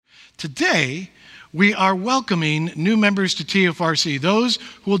Today, we are welcoming new members to TFRC, those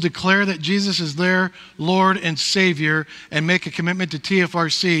who will declare that Jesus is their Lord and Savior and make a commitment to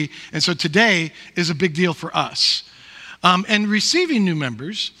TFRC. And so today is a big deal for us. And receiving new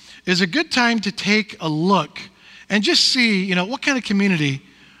members is a good time to take a look and just see, what kind of community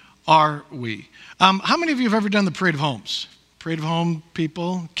are we? How many of you have ever done the Parade of Homes? Parade of Home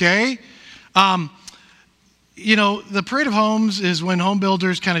people, okay? The Parade of Homes is when home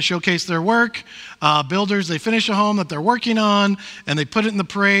builders kind of showcase their work. Builders, they finish a home that they're working on, and they put it in the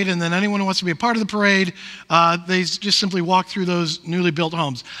parade, and then anyone who wants to be a part of the parade, they just simply walk through those newly built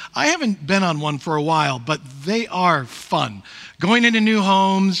homes. I haven't been on one for a while, but they are fun. Going into new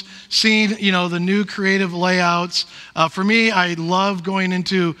homes, seeing, the new creative layouts. For me, I love going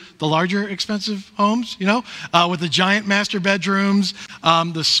into the larger, expensive homes, with the giant master bedrooms,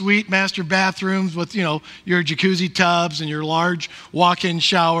 the sweet master bathrooms with, your jacuzzi tubs and your large walk-in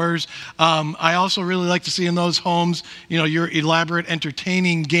showers. I also really like to see in those homes, your elaborate,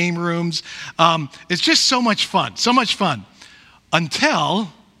 entertaining game rooms. It's just so much fun,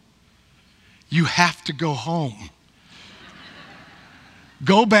 until you have to go home.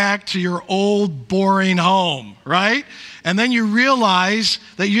 Go back to your old, boring home, right? And then you realize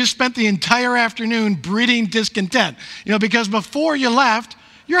that you spent the entire afternoon breeding discontent. Because before you left,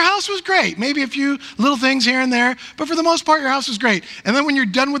 your house was great. Maybe a few little things here and there, but for the most part, your house was great. And then when you're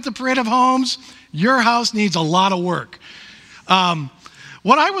done with the Parade of Homes, your house needs a lot of work.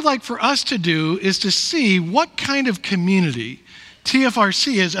 What I would like for us to do is to see what kind of community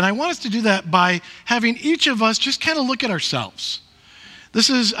TFRC is, and I want us to do that by having each of us just kind of look at ourselves.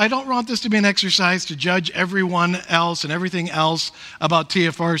 I don't want this to be an exercise to judge everyone else and everything else about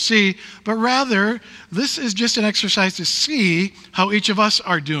TFRC, but rather, this is just an exercise to see how each of us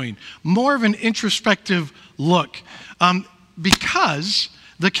are doing. More of an introspective look. Because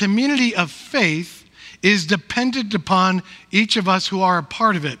the community of faith is dependent upon each of us who are a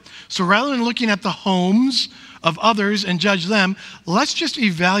part of it. So rather than looking at the homes of others and judge them, let's just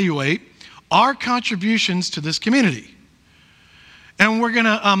evaluate our contributions to this community. And we're going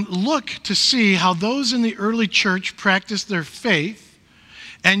to look to see how those in the early church practiced their faith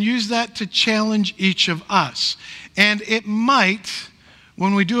and use that to challenge each of us. And it might,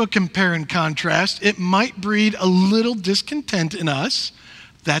 when we do a compare and contrast, it might breed a little discontent in us.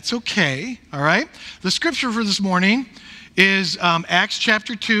 That's okay, all right? The scripture for this morning is Acts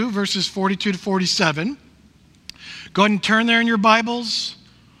chapter 2, verses 42 to 47. Go ahead and turn there in your Bibles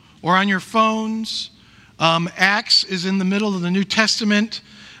or on your phones. Acts is in the middle of the New Testament,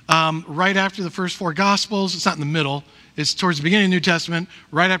 right after the first four Gospels. It's not in the middle. It's towards the beginning of the New Testament,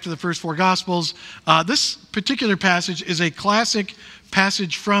 right after the first four Gospels. This particular passage is a classic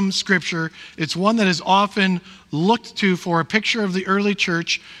passage from Scripture. It's one that is often looked to for a picture of the early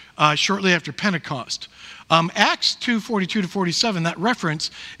church shortly after Pentecost. Acts 2:42 to 47, that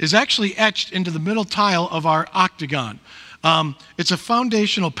reference is actually etched into the middle tile of our octagon. It's a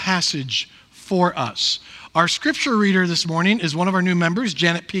foundational passage for us. Our scripture reader this morning is one of our new members,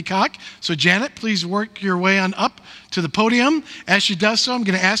 Janet Peacock. So Janet, please work your way on up to the podium. As she does so, I'm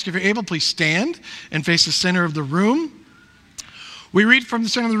going to ask if you're able, please stand and face the center of the room. We read from the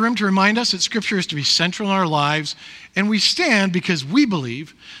center of the room to remind us that Scripture is to be central in our lives, and we stand because we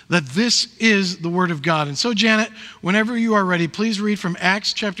believe that this is the Word of God. And so, Janet, whenever you are ready, please read from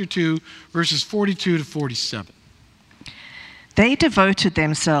Acts chapter 2, verses 42 to 47. They devoted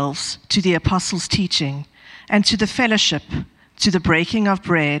themselves to the apostles' teaching and to the fellowship, to the breaking of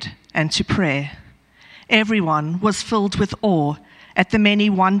bread and to prayer. Everyone was filled with awe at the many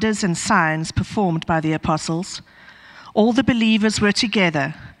wonders and signs performed by the apostles. All the believers were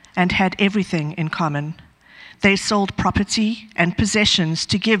together and had everything in common. They sold property and possessions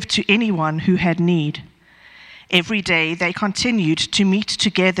to give to anyone who had need. Every day they continued to meet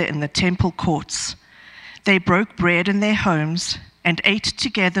together in the temple courts. They broke bread in their homes and ate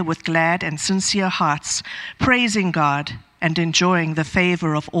together with glad and sincere hearts, praising God and enjoying the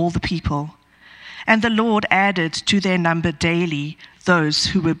favor of all the people. And the Lord added to their number daily those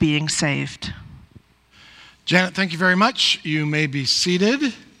who were being saved. Janet, thank you very much. You may be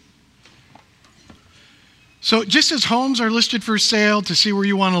seated. So just as homes are listed for sale to see where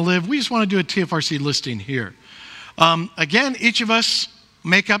you want to live, we just want to do a TFRC listing here. Again, each of us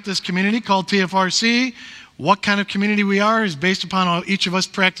make up this community called TFRC. What kind of community we are is based upon how each of us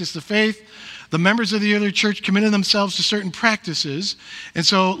practice the faith. The members of the early church committed themselves to certain practices, and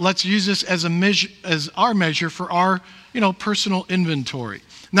so let's use this as our measure for our, personal inventory.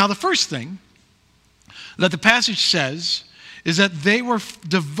 Now, the first thing that the passage says is that they were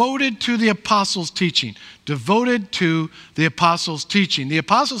devoted to the apostles' teaching. Devoted to the apostles' teaching. The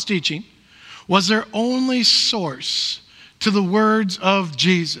apostles' teaching was their only source to the words of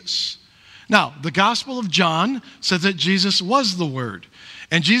Jesus. Now, the Gospel of John says that Jesus was the Word.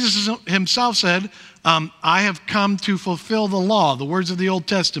 And Jesus himself said, I have come to fulfill the law, the words of the Old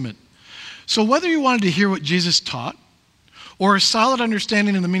Testament. So whether you wanted to hear what Jesus taught or a solid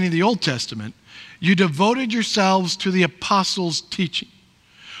understanding of the meaning of the Old Testament, you devoted yourselves to the apostles' teaching.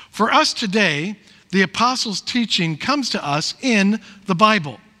 For us today, the apostles' teaching comes to us in the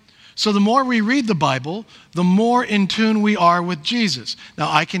Bible. So the more we read the Bible, the more in tune we are with Jesus.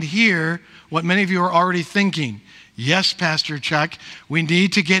 Now, I can hear what many of you are already thinking. Yes, Pastor Chuck, we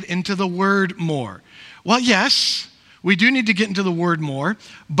need to get into the Word more. Well, yes, we do need to get into the Word more,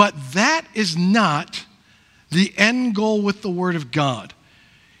 but that is not the end goal with the Word of God.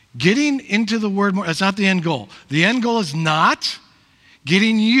 Getting into the Word more, that's not the end goal. The end goal is not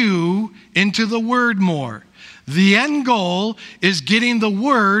getting you into the Word more. The end goal is getting the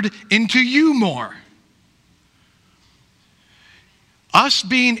Word into you more. Us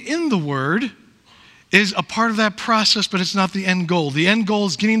being in the Word is a part of that process, but it's not the end goal. The end goal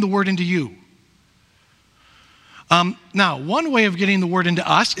is getting the Word into you. Now, one way of getting the Word into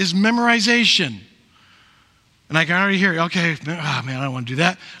us is memorization. And I can already hear, okay, man, I don't want to do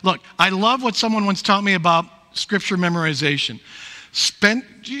that. Look, I love what someone once taught me about Scripture memorization.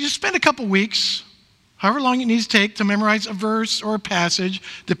 You just spend a couple weeks, however long it needs to take to memorize a verse or a passage,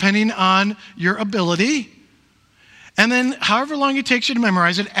 depending on your ability. And then however long it takes you to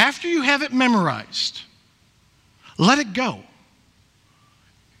memorize it, after you have it memorized, let it go.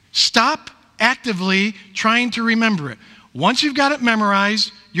 Stop actively trying to remember it. Once you've got it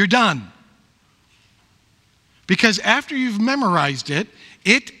memorized, you're done. Because after you've memorized it,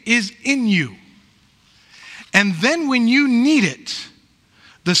 it is in you. And then when you need it,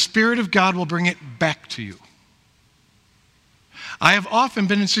 the Spirit of God will bring it back to you. I have often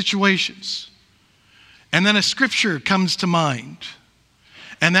been in situations, and then a scripture comes to mind.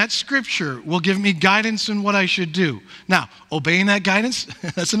 And that scripture will give me guidance in what I should do. Now, obeying that guidance,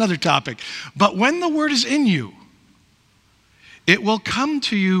 that's another topic. But when the Word is in you, it will come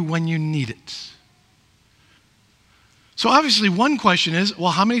to you when you need it. So obviously one question is,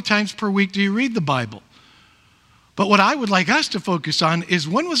 well, how many times per week do you read the Bible? But what I would like us to focus on is,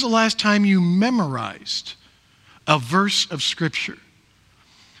 when was the last time you memorized a verse of Scripture?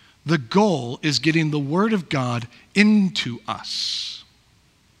 The goal is getting the Word of God into us.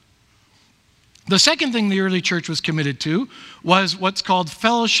 The second thing the early church was committed to was what's called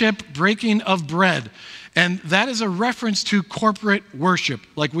fellowship, breaking of bread. And that is a reference to corporate worship,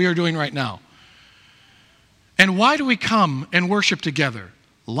 like we are doing right now. And why do we come and worship together?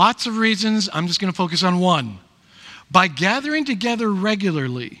 Lots of reasons. I'm just going to focus on one. By gathering together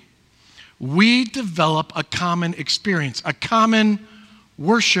regularly, we develop a common experience, a common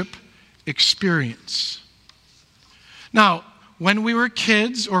worship experience. Now, when we were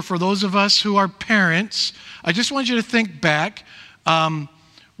kids, or for those of us who are parents, I just want you to think back.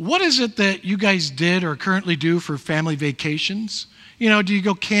 What is it that you guys did or currently do for family vacations? You know, do you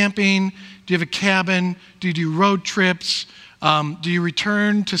go camping? Do you have a cabin? Do you do road trips? Do you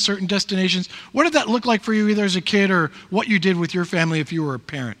return to certain destinations? What did that look like for you, either as a kid or what you did with your family if you were a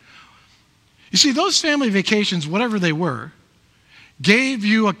parent? You see, those family vacations, whatever they were, gave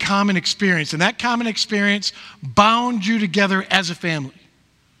you a common experience, and that common experience bound you together as a family.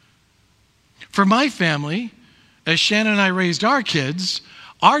 For my family, as Shannon and I raised our kids,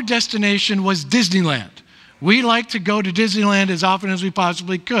 our destination was Disneyland. We liked to go to Disneyland as often as we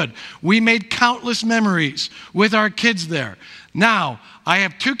possibly could. We made countless memories with our kids there. Now, I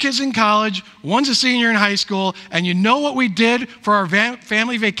have 2 kids in college, one's a senior in high school, and you know what we did for our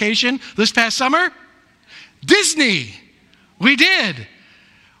family vacation this past summer? Disney. We did.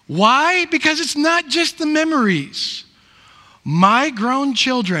 Why? Because it's not just the memories. My grown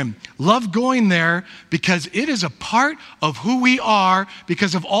children love going there because it is a part of who we are,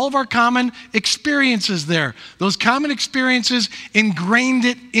 because of all of our common experiences there. Those common experiences ingrained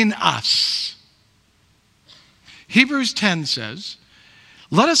it in us. Hebrews 10 says,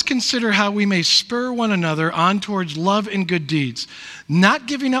 "Let us consider how we may spur one another on towards love and good deeds, not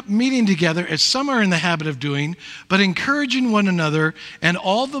giving up meeting together as some are in the habit of doing, but encouraging one another, and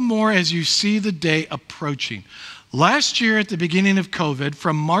all the more as you see the day approaching." Last year at the beginning of COVID,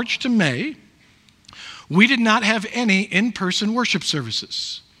 from March to May, we did not have any in-person worship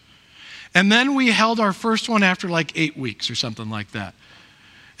services. And then we held our first one after like 8 weeks or something like that.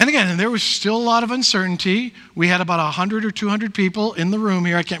 And again, there was still a lot of uncertainty. We had about 100 or 200 people in the room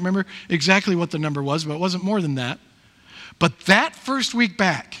here. I can't remember exactly what the number was, but it wasn't more than that. But that first week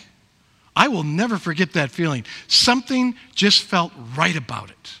back, I will never forget that feeling. Something just felt right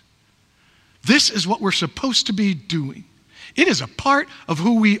about it. This is what we're supposed to be doing. It is a part of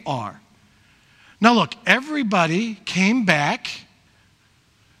who we are. Now look, everybody came back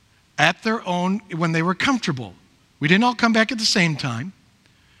at their own, when they were comfortable. We didn't all come back at the same time.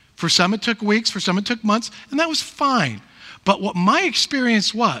 For some it took weeks, for some it took months, and that was fine. But what my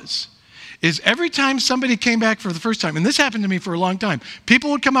experience was, is every time somebody came back for the first time, and this happened to me for a long time,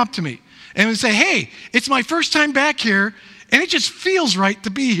 people would come up to me and would say, hey, it's my first time back here, and it just feels right to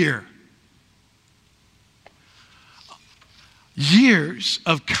be here. Years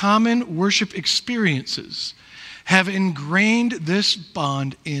of common worship experiences have ingrained this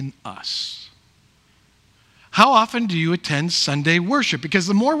bond in us. How often do you attend Sunday worship? Because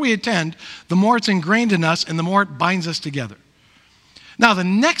the more we attend, the more it's ingrained in us and the more it binds us together. Now, the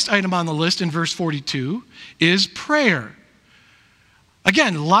next item on the list in verse 42 is prayer.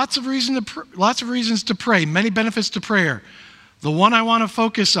 Again, lots of reasons to pray, many benefits to prayer. The one I want to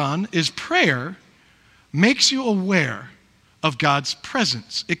focus on is prayer makes you aware of God's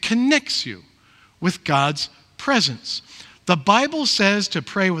presence. It connects you with God's presence. The Bible says to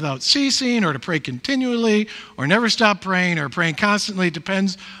pray without ceasing, or to pray continually, or never stop praying, or praying constantly. It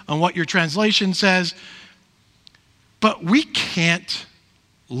depends on what your translation says. But we can't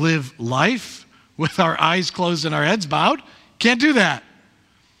live life with our eyes closed and our heads bowed. Can't do that.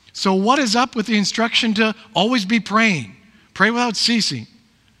 So what is up with the instruction to always be praying? Pray without ceasing.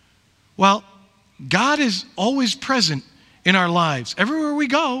 Well, God is always present in our lives. Everywhere we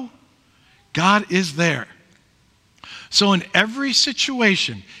go, God is there. So in every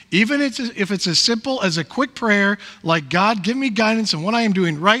situation, even if it's as simple as a quick prayer, like, God, give me guidance in what I am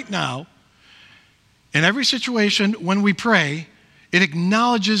doing right now, in every situation when we pray, it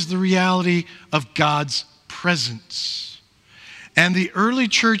acknowledges the reality of God's presence. And the early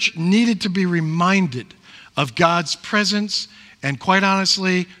church needed to be reminded of God's presence, and quite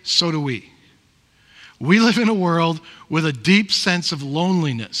honestly, so do we. We live in a world with a deep sense of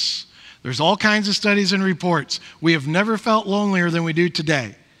loneliness. There's all kinds of studies and reports. We have never felt lonelier than we do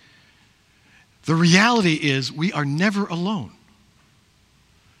today. The reality is we are never alone.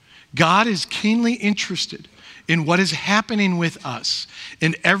 God is keenly interested in what is happening with us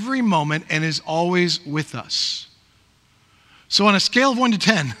in every moment and is always with us. So on a scale of 1 to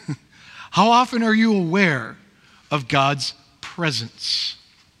 10, how often are you aware of God's presence?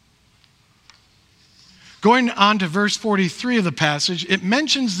 Going on to verse 43 of the passage, it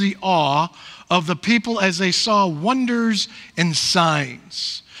mentions the awe of the people as they saw wonders and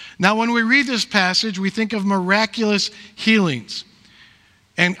signs. Now, when we read this passage, we think of miraculous healings.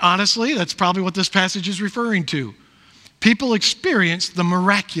 And honestly, that's probably what this passage is referring to. People experienced the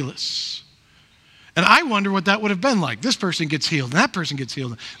miraculous. And I wonder what that would have been like. This person gets healed, and that person gets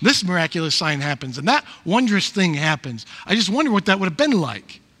healed. This miraculous sign happens, and that wondrous thing happens. I just wonder what that would have been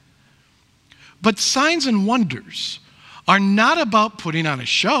like. But signs and wonders are not about putting on a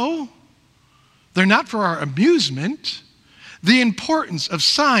show. They're not for our amusement. The importance of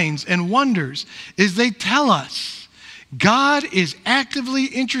signs and wonders is they tell us God is actively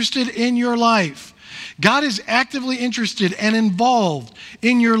interested in your life. God is actively interested and involved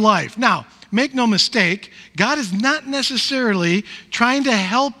in your life. Now, make no mistake, God is not necessarily trying to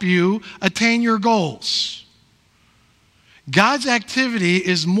help you attain your goals. God's activity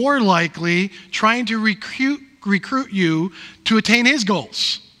is more likely trying to recruit you to attain his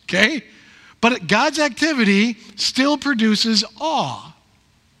goals, okay? But God's activity still produces awe.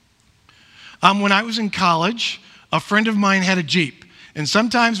 When I was in college, a friend of mine had a Jeep. And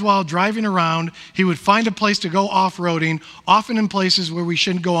sometimes while driving around, he would find a place to go off-roading, often in places where we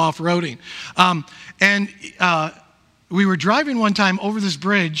shouldn't go off-roading. We were driving one time over this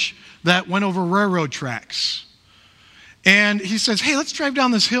bridge that went over railroad tracks. And he says, hey, let's drive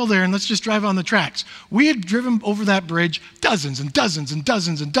down this hill there and let's just drive on the tracks. We had driven over that bridge dozens and dozens and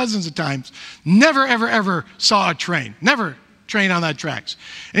dozens and dozens of times. Never, ever, ever saw a train. Never train on that tracks.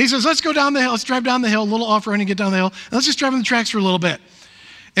 And he says, let's go down the hill. Let's drive down the hill, a little off-roading, get down the hill. And let's just drive on the tracks for a little bit.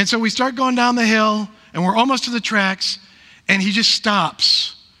 And so we start going down the hill and we're almost to the tracks. And he just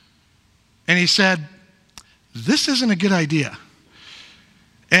stops. And he said, this isn't a good idea.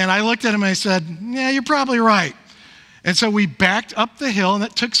 And I looked at him and I said, yeah, you're probably right. And so we backed up the hill, and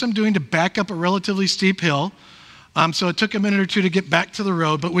that took some doing to back up a relatively steep hill. So it took a minute or two to get back to the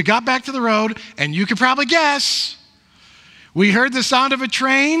road. But we got back to the road, and you could probably guess, we heard the sound of a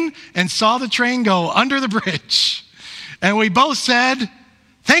train and saw the train go under the bridge. And we both said,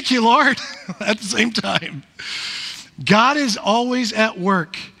 thank you, Lord, at the same time. God is always at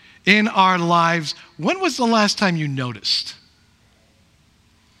work in our lives, when was the last time you noticed?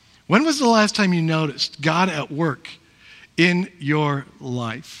 When was the last time you noticed God at work in your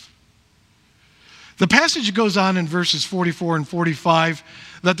life? The passage goes on in verses 44 and 45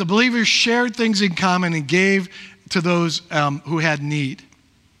 that the believers shared things in common and gave to those who had need.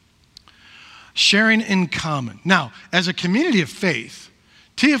 Sharing in common. Now, as a community of faith,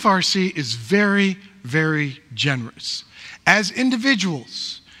 TFRC is very, very generous. As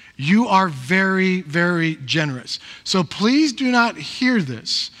individuals, you are very, very generous. So please do not hear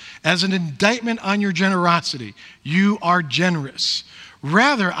this as an indictment on your generosity. You are generous.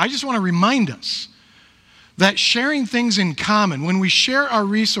 Rather, I just want to remind us that sharing things in common, when we share our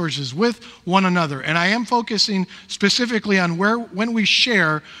resources with one another, and I am focusing specifically on when we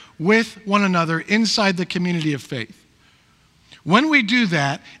share with one another inside the community of faith. When we do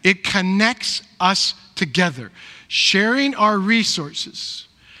that, it connects us together. Sharing our resources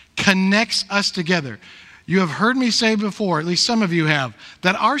connects us together. You have heard me say before, at least some of you have,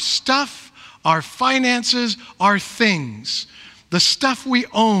 that our stuff, our finances, our things, the stuff we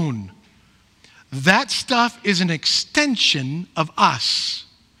own, that stuff is an extension of us.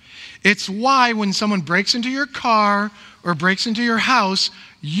 It's why when someone breaks into your car or breaks into your house,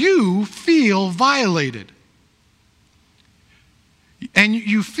 you feel violated. And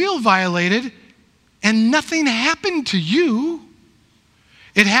you feel violated, and nothing happened to you.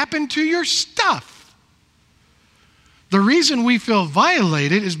 It happened to your stuff. The reason we feel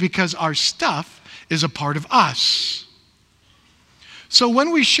violated is because our stuff is a part of us. So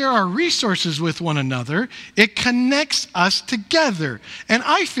when we share our resources with one another, it connects us together. And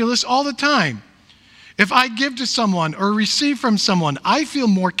I feel this all the time. If I give to someone or receive from someone, I feel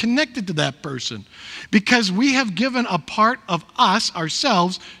more connected to that person because we have given a part of us,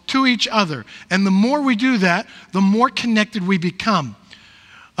 ourselves, to each other. And the more we do that, the more connected we become.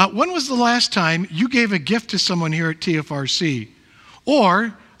 When was the last time you gave a gift to someone here at TFRC?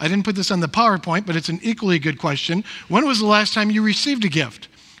 Or, I didn't put this on the PowerPoint, but it's an equally good question. When was the last time you received a gift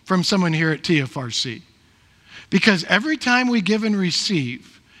from someone here at TFRC? Because every time we give and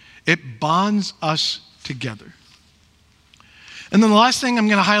receive, it bonds us together. And then the last thing I'm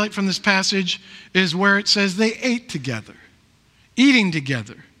going to highlight from this passage is where it says they ate together, eating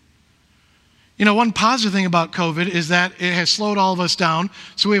together. You know, one positive thing about COVID is that it has slowed all of us down,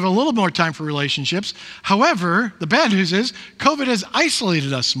 so we have a little more time for relationships. However, the bad news is COVID has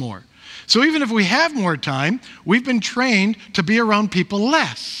isolated us more. So even if we have more time, we've been trained to be around people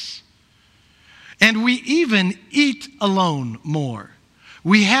less. And we even eat alone more.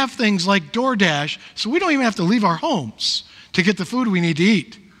 We have things like DoorDash, so we don't even have to leave our homes to get the food we need to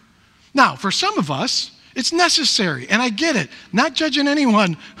eat. Now, for some of us, it's necessary, and I get it. Not judging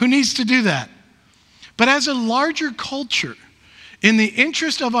anyone who needs to do that. But as a larger culture, in the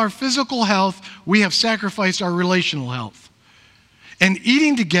interest of our physical health, we have sacrificed our relational health. And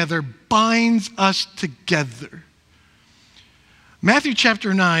eating together binds us together. Matthew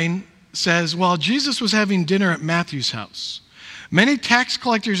chapter 9 says, while Jesus was having dinner at Matthew's house, many tax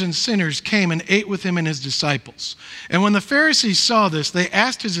collectors and sinners came and ate with him and his disciples. And when the Pharisees saw this, they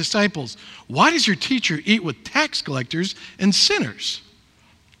asked his disciples, why does your teacher eat with tax collectors and sinners?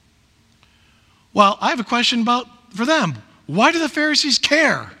 Well, I have a question for them. Why do the Pharisees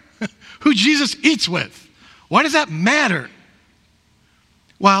care who Jesus eats with? Why does that matter?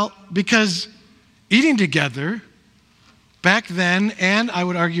 Well, because eating together back then, and I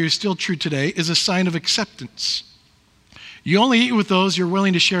would argue is still true today, is a sign of acceptance. You only eat with those you're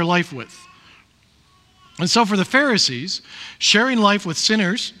willing to share life with. And so for the Pharisees, sharing life with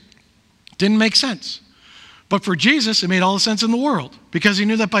sinners didn't make sense. But for Jesus, it made all the sense in the world because he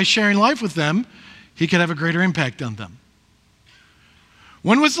knew that by sharing life with them, he could have a greater impact on them.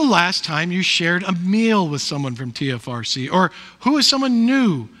 When was the last time you shared a meal with someone from TFRC? Or who is someone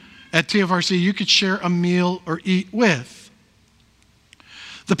new at TFRC you could share a meal or eat with?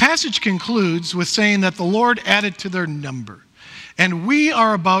 The passage concludes with saying that the Lord added to their number, and we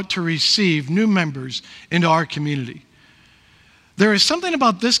are about to receive new members into our community. There is something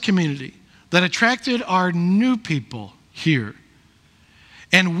about this community that attracted our new people here,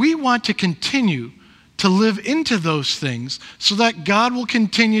 and we want to continue to live into those things so that God will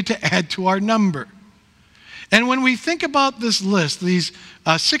continue to add to our number. And when we think about this list, these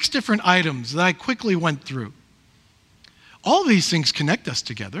 6 different items that I quickly went through, all these things connect us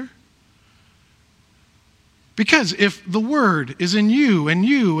together. Because if the word is in you and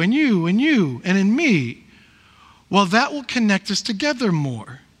you and you and you and in me, well, that will connect us together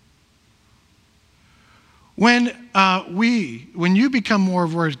more. When you become more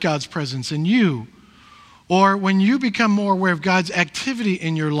aware of God's presence in you, or when you become more aware of God's activity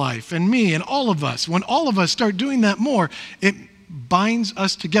in your life, and me and all of us, when all of us start doing that more, it binds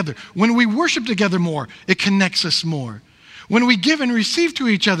us together. When we worship together more, it connects us more. When we give and receive to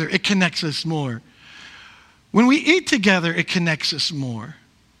each other, it connects us more. When we eat together, it connects us more.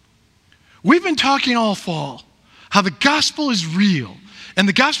 We've been talking all fall how the gospel is real, and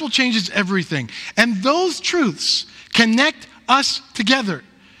the gospel changes everything. And those truths connect us together.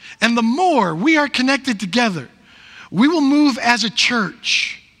 And the more we are connected together, we will move as a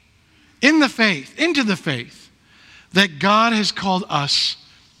church in the faith, into the faith that God has called us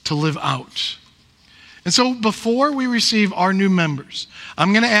to live out. And so before we receive our new members,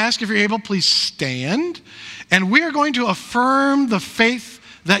 I'm going to ask, if you're able, please stand. And we are going to affirm the faith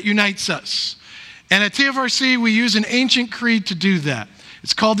that unites us. And at TFRC, we use an ancient creed to do that.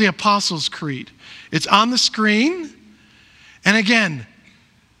 It's called the Apostles' Creed. It's on the screen. And again,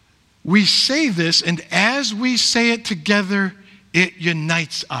 we say this, and as we say it together, it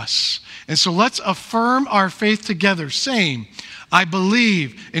unites us. And so let's affirm our faith together, saying, I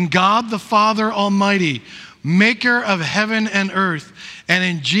believe in God the Father Almighty, maker of heaven and earth, and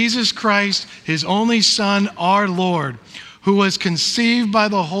in Jesus Christ, his only Son, our Lord, who was conceived by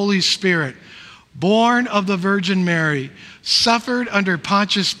the Holy Spirit, born of the Virgin Mary, suffered under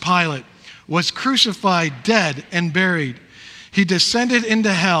Pontius Pilate, was crucified, dead, and buried. He descended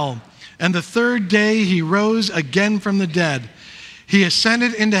into hell, and the third day he rose again from the dead. He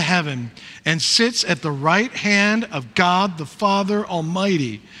ascended into heaven and sits at the right hand of God the Father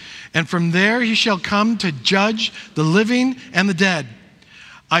Almighty. And from there he shall come to judge the living and the dead.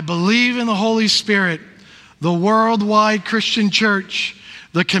 I believe in the Holy Spirit, the worldwide Christian church,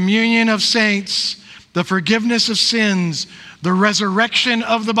 the communion of saints, the forgiveness of sins, the resurrection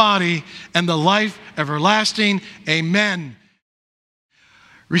of the body, and the life everlasting. Amen.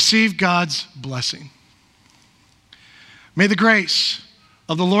 Receive God's blessing. May the grace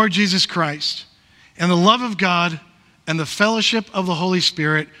of the Lord Jesus Christ and the love of God and the fellowship of the Holy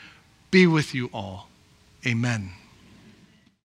Spirit be with you all. Amen.